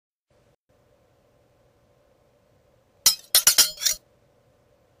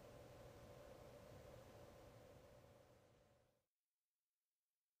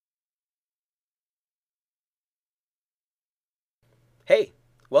Hey,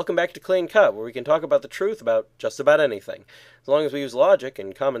 welcome back to Clean Cut, where we can talk about the truth about just about anything, as long as we use logic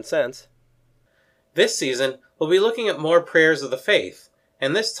and common sense. This season, we'll be looking at more prayers of the faith,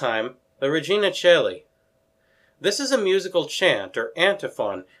 and this time, the Regina Caeli. This is a musical chant, or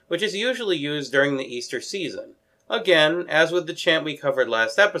antiphon, which is usually used during the Easter season. Again, as with the chant we covered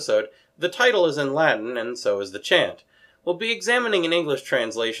last episode, the title is in Latin, and so is the chant. We'll be examining an English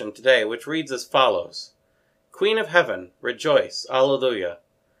translation today, which reads as follows. Queen of Heaven, rejoice, Alleluia.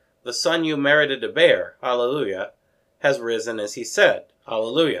 The Son you merited to bear, Alleluia, has risen as he said,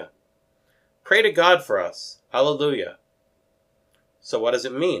 Alleluia. Pray to God for us, Alleluia. So what does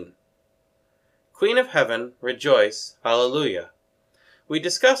it mean? Queen of Heaven, rejoice, Alleluia. We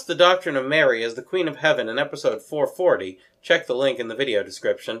discussed the doctrine of Mary as the Queen of Heaven in episode 440, check the link in the video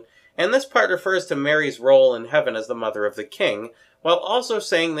description, and this part refers to Mary's role in heaven as the mother of the King, while also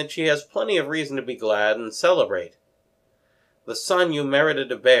saying that she has plenty of reason to be glad and celebrate. The Son you merited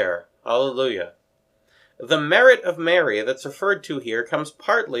to bear, Alleluia. The merit of Mary that's referred to here comes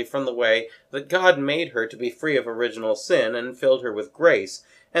partly from the way that God made her to be free of original sin and filled her with grace,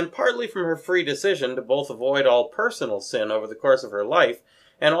 and partly from her free decision to both avoid all personal sin over the course of her life,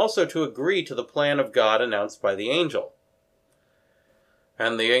 and also to agree to the plan of God announced by the angel.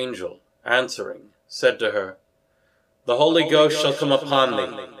 And the angel, answering, said to her, The Holy Ghost shall come upon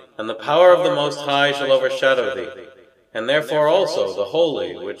thee, and the power of the Most High shall overshadow thee. And therefore also the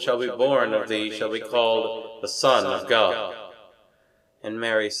Holy, which shall be born of thee, shall be called the Son of God. And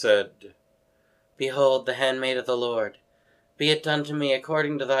Mary said, Behold the handmaid of the Lord. Be it done to me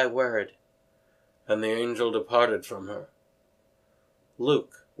according to thy word. And the angel departed from her.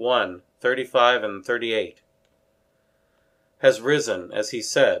 Luke 1:35 and 38. Has risen, as he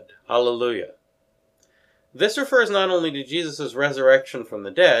said, Alleluia. This refers not only to Jesus' resurrection from the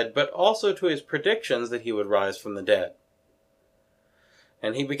dead, but also to his predictions that he would rise from the dead.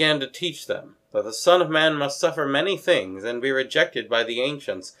 And he began to teach them that the Son of Man must suffer many things, and be rejected by the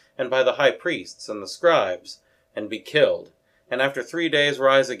ancients, and by the high priests, and the scribes, and be killed, and after 3 days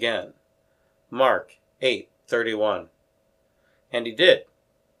rise again. Mark 8:31. And he did.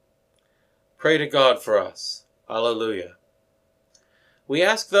 Pray to God for us. Alleluia. We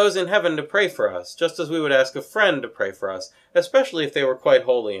ask those in heaven to pray for us, just as we would ask a friend to pray for us, especially if they were quite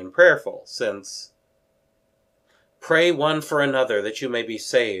holy and prayerful, since Pray one for another, that you may be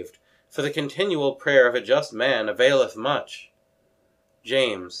saved, for the continual prayer of a just man availeth much.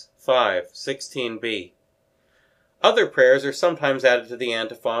 James 5:16b. Other prayers are sometimes added to the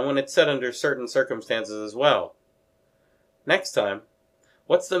antiphon when it's said under certain circumstances as well. Next time,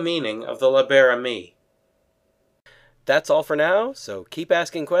 what's the meaning of the Libera Me? That's all for now, so keep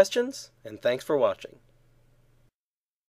asking questions, and thanks for watching.